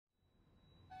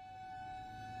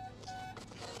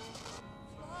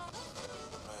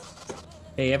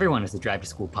Hey everyone, it's the Drive to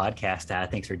School podcast.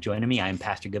 Thanks for joining me. I'm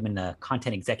Pastor Goodman, the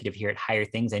content executive here at Higher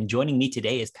Things, and joining me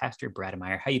today is Pastor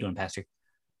Brademeier. How you doing, Pastor?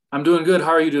 I'm doing good. How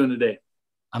are you doing today?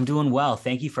 I'm doing well.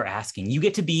 Thank you for asking. You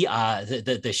get to be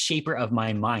the shaper of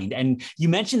my mind. And you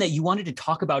mentioned that you wanted to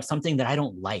talk about something that I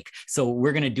don't like. So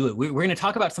we're going to do it. We're going to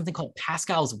talk about something called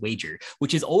Pascal's wager,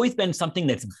 which has always been something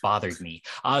that's bothered me.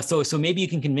 So maybe you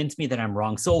can convince me that I'm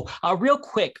wrong. So real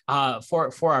quick,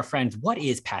 for our friends, what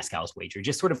is Pascal's wager?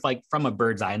 Just sort of like from a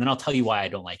bird's eye, and then I'll tell you why I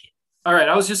don't like it. All right.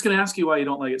 I was just going to ask you why you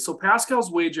don't like it. So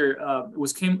Pascal's wager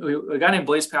a guy named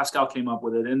Blaise Pascal came up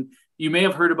with it. And you may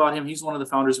have heard about him. He's one of the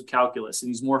founders of calculus, and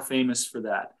he's more famous for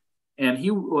that. And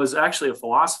he was actually a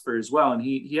philosopher as well. And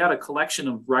he had a collection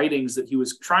of writings that he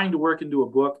was trying to work into a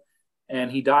book,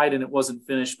 and he died and it wasn't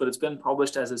finished, but it's been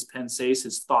published as his Pensées,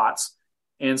 his thoughts.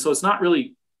 And so it's not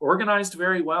really organized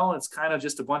very well. It's kind of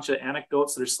just a bunch of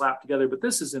anecdotes that are slapped together, but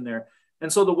this is in there.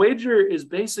 And so the wager is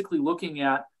basically looking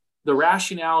at the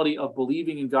rationality of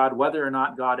believing in God, whether or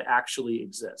not God actually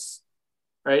exists.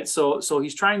 Right. So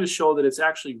he's trying to show that it's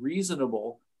actually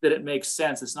reasonable, that it makes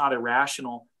sense. It's not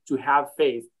irrational to have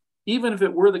faith, even if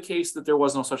it were the case that there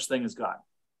was no such thing as God.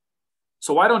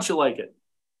 So why don't you like it?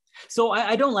 So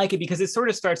I don't like it because it sort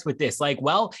of starts with this, like,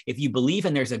 well, if you believe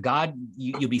and there's a God,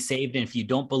 you'll be saved. And if you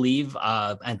don't believe,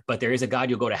 but there is a God,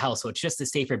 you'll go to hell. So it's just a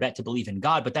safer bet to believe in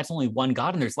God, but that's only one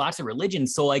God. And there's lots of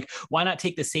religions. So like, why not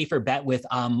take the safer bet with,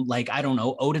 like, I don't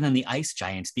know, Odin and the ice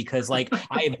giants, because like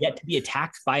I have yet to be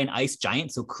attacked by an ice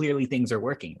giant. So clearly things are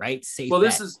working, right? Safe well,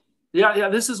 bet.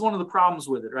 this is one of the problems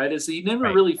with it, right? Is he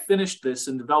never really finished this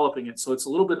in developing it. So it's a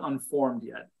little bit unformed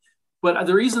yet. But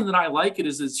the reason that I like it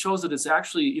is it shows that it's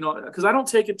actually, because I don't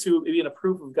take it to being a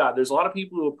proof of God. There's a lot of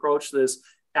people who approach this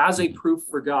as a proof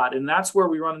for God. And that's where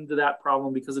we run into that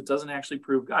problem, because it doesn't actually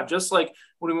prove God. Just like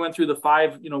when we went through the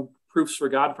 5, proofs for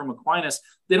God from Aquinas,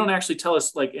 they don't actually tell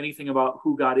us like anything about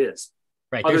who God is,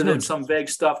 right? Other than some vague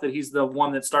stuff that he's the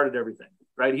one that started everything,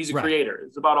 right? He's a creator.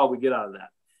 It's about all we get out of that.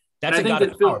 That's a God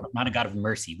of power, but not a God of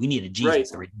mercy. We need a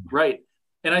Jesus. Right.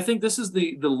 And I think this is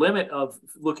the limit of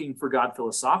looking for God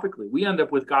philosophically. We end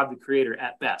up with God the creator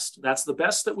at best. That's the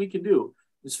best that we can do,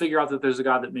 is figure out that there's a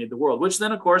God that made the world, which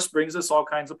then, of course, brings us all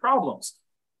kinds of problems.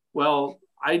 Well,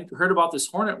 I heard about this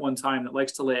hornet one time that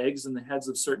likes to lay eggs in the heads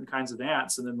of certain kinds of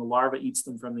ants, and then the larva eats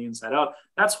them from the inside out.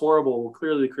 That's horrible. Well,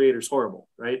 clearly the creator's horrible,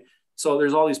 right? So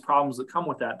there's all these problems that come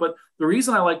with that. But the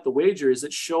reason I like the wager is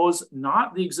it shows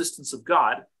not the existence of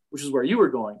God, which is where you were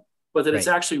going, but that it's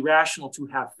actually rational to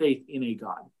have faith in a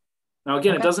God. Now,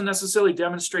 again, it doesn't necessarily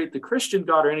demonstrate the Christian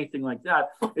God or anything like that.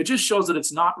 It just shows that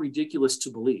it's not ridiculous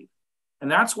to believe. And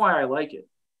that's why I like it,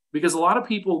 because a lot of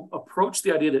people approach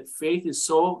the idea that faith is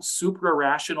so super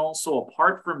irrational, so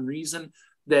apart from reason,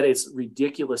 that it's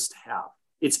ridiculous to have.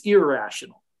 It's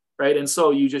irrational, right? And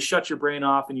so you just shut your brain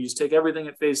off and you just take everything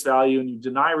at face value and you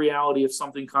deny reality if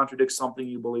something contradicts something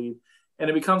you believe. And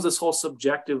it becomes this whole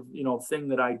subjective, thing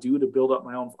that I do to build up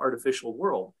my own artificial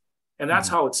world. And that's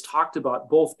how it's talked about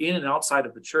both in and outside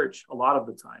of the church a lot of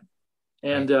the time.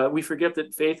 And we forget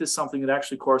that faith is something that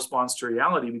actually corresponds to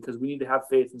reality, because we need to have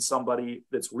faith in somebody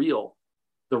that's real,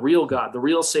 the real God, the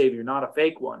real Savior, not a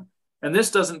fake one. And this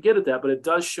doesn't get at that, but it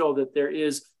does show that there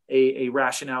is a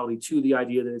rationality to the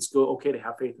idea that it's okay to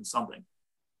have faith in something.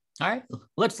 All right,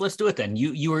 let's do it then.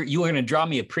 You were going to draw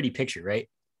me a pretty picture, right?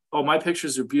 Oh, my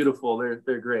pictures are beautiful.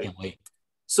 They're great. Can't wait.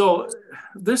 So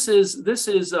this is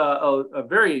a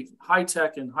very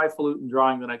high-tech and highfalutin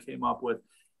drawing that I came up with.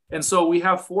 And so we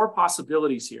have 4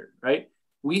 possibilities here, right?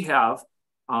 We have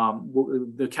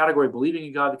the category of believing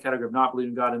in God, the category of not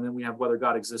believing in God, and then we have whether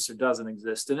God exists or doesn't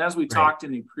exist. And as we talked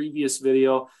in the previous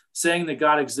video, saying that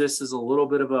God exists is a little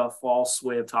bit of a false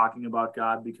way of talking about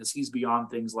God, because he's beyond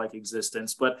things like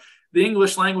existence. But the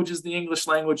English language is the English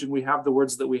language, and we have the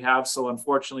words that we have. So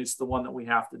unfortunately, it's the one that we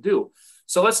have to do.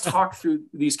 So let's talk through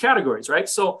these categories, right?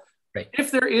 So if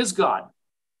there is God,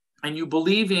 and you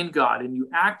believe in God and you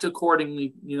act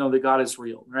accordingly, that God is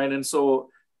real, right? And so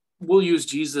we'll use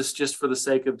Jesus just for the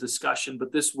sake of discussion,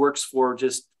 but this works for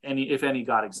just if any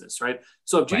God exists, right?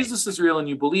 So if Jesus is real and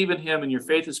you believe in him and your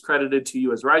faith is credited to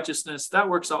you as righteousness, that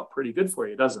works out pretty good for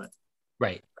you, doesn't it?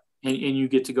 Right. And you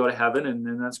get to go to heaven,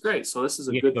 and that's great. So this is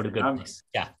a good thing. I'm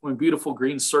in beautiful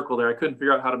green circle there. I couldn't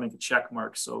figure out how to make a check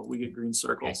mark, so we get green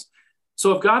circles. Okay.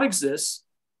 So if God exists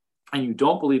and you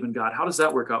don't believe in God, how does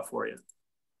that work out for you?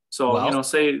 So,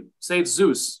 say it's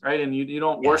Zeus, right? And you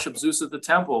don't worship Zeus at the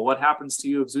temple. What happens to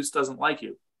you if Zeus doesn't like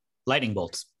you? Lightning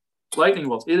bolts. Lightning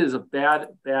bolts. It is a bad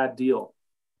deal.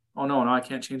 Oh, no, I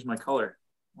can't change my color.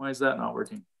 Why is that not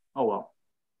working? Oh, well,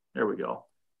 there we go.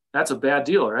 that's a bad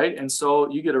deal, right? And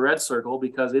so you get a red circle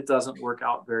because it doesn't work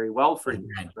out very well for you,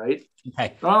 right?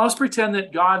 Okay. Now, let's pretend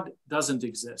that God doesn't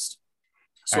exist.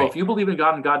 So if you believe in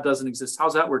God and God doesn't exist,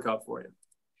 how's that work out for you?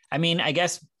 I mean, I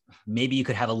guess maybe you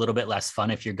could have a little bit less fun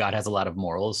if your God has a lot of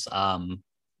morals.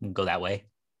 Go that way.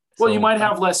 Well, you might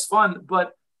have less fun,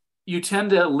 but you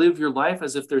tend to live your life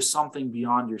as if there's something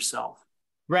beyond yourself.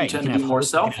 Right. You tend to be more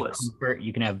selfless.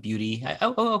 You can have beauty.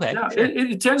 Okay. Yeah, sure.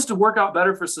 it tends to work out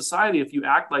better for society if you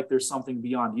act like there's something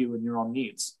beyond you and your own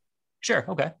needs. Sure.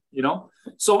 Okay. You know,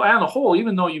 so on the whole,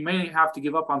 even though you may have to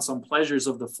give up on some pleasures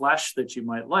of the flesh that you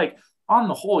might like, on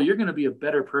the whole, you're going to be a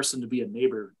better person to be a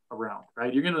neighbor around,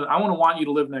 right? I want you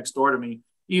to live next door to me,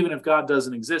 even if God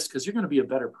doesn't exist, because you're going to be a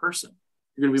better person.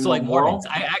 You're going to be more like moral.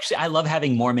 Mormons. I love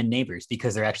having Mormon neighbors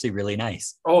because they're actually really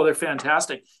nice. Oh, they're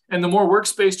fantastic. And the more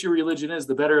works-based your religion is,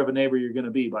 the better of a neighbor you're going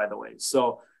to be, by the way.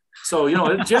 So,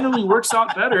 it generally works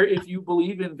out better if you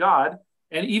believe in God.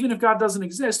 And even if God doesn't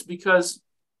exist, because,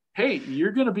 hey,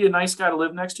 you're going to be a nice guy to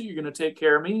live next to. You're going to take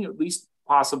care of me, at least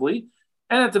possibly.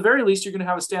 And at the very least, you're going to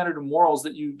have a standard of morals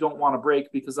that you don't want to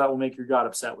break because that will make your God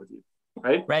upset with you,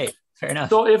 right? Right. Fair enough.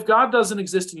 So if God doesn't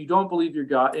exist and you don't believe in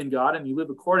God and you live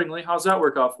accordingly, how's that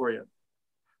work out for you?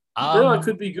 It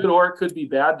could be good or it could be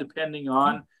bad, depending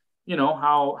on,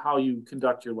 how you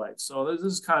conduct your life. So this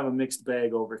is kind of a mixed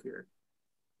bag over here.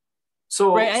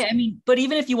 So, right. I mean, but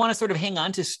even if you want to sort of hang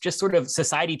on to just sort of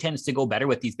society tends to go better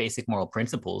with these basic moral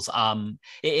principles.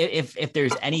 If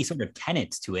there's any sort of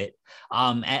tenets to it,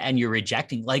 and you're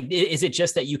rejecting, like, is it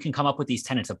just that you can come up with these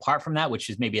tenets apart from that, which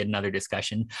is maybe another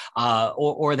discussion,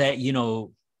 or that,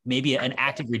 maybe an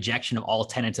active rejection of all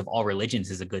tenets of all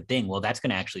religions is a good thing? Well, that's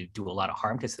going to actually do a lot of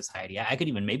harm to society. I could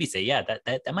even maybe say, yeah,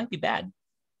 that might be bad.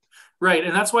 Right.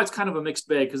 And that's why it's kind of a mixed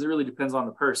bag, because it really depends on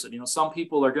the person. Some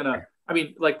people are going to,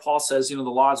 like Paul says, the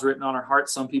law is written on our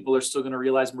hearts. Some people are still going to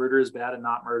realize murder is bad and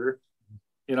not murder.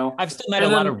 I've still met a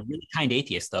lot of really kind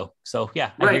atheists, though. So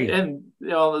yeah, I right. agree. And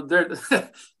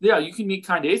yeah, you can meet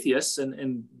kind atheists,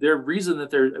 and their reason that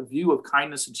their view of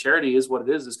kindness and charity is what it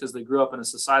is because they grew up in a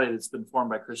society that's been formed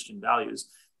by Christian values.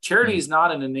 Charity is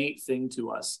not an innate thing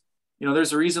to us.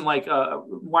 There's a reason, like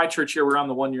my church here, we're on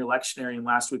the 1-year lectionary, and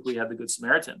last week we had the Good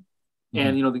Samaritan.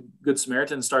 And, the Good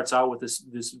Samaritan starts out with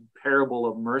this parable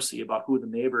of mercy about who the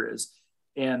neighbor is.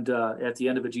 And at the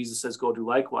end of it, Jesus says, go do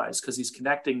likewise, because he's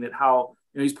connecting that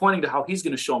he's pointing to how he's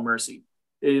going to show mercy,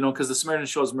 because the Samaritan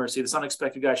shows mercy. This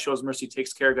unexpected guy shows mercy,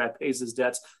 takes care of guy, pays his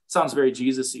debts. Sounds very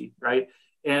Jesus-y, right?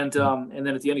 And then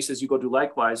at the end, he says, you go do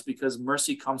likewise, because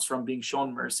mercy comes from being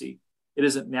shown mercy. It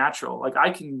isn't natural. Like, I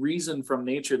can reason from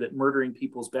nature that murdering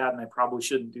people is bad, and I probably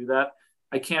shouldn't do that.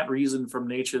 I can't reason from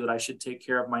nature that I should take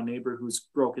care of my neighbor who's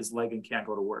broke his leg and can't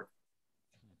go to work.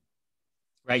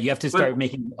 Right. You have to start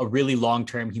making a really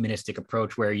long-term humanistic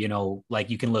approach where, like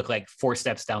you can look like 4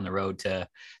 steps down the road to,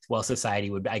 well, society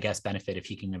would, I guess, benefit if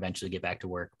he can eventually get back to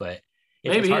work. But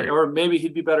maybe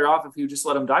he'd be better off if you just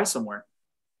let him die somewhere.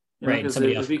 Right. Because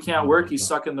if he can't work, he's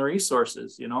sucking the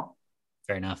resources,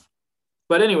 Fair enough.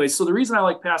 But anyway, so the reason I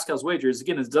like Paschal's wager is,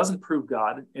 again, it doesn't prove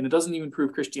God, and it doesn't even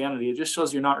prove Christianity. It just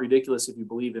shows you're not ridiculous if you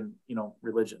believe in,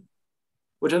 religion,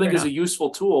 which I think is a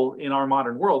useful tool in our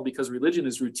modern world, because religion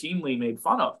is routinely made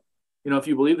fun of. If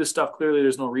you believe this stuff, clearly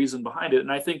there's no reason behind it. And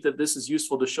I think that this is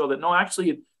useful to show that, no,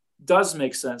 actually it does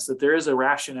make sense, that there is a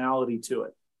rationality to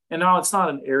it. And now it's not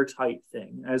an airtight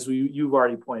thing, as you've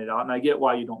already pointed out. And I get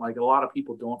why you don't like it. A lot of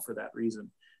people don't for that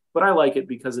reason. But I like it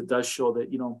because it does show that,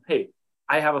 hey,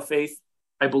 I have a faith.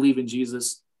 I believe in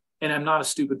Jesus, and I'm not a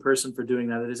stupid person for doing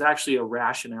that. It is actually a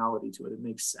rationality to it. It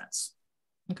makes sense.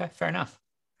 Okay, fair enough.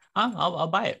 I'll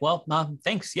buy it. Well,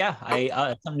 thanks. Yeah,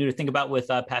 something new to think about with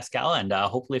Paschal, and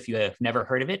hopefully, if you have never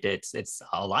heard of it, it's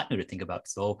a lot new to think about.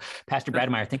 So, Pastor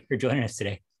Brademeier, thank you for joining us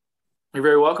today. You're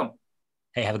very welcome.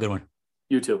 Hey, have a good one.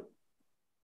 You too.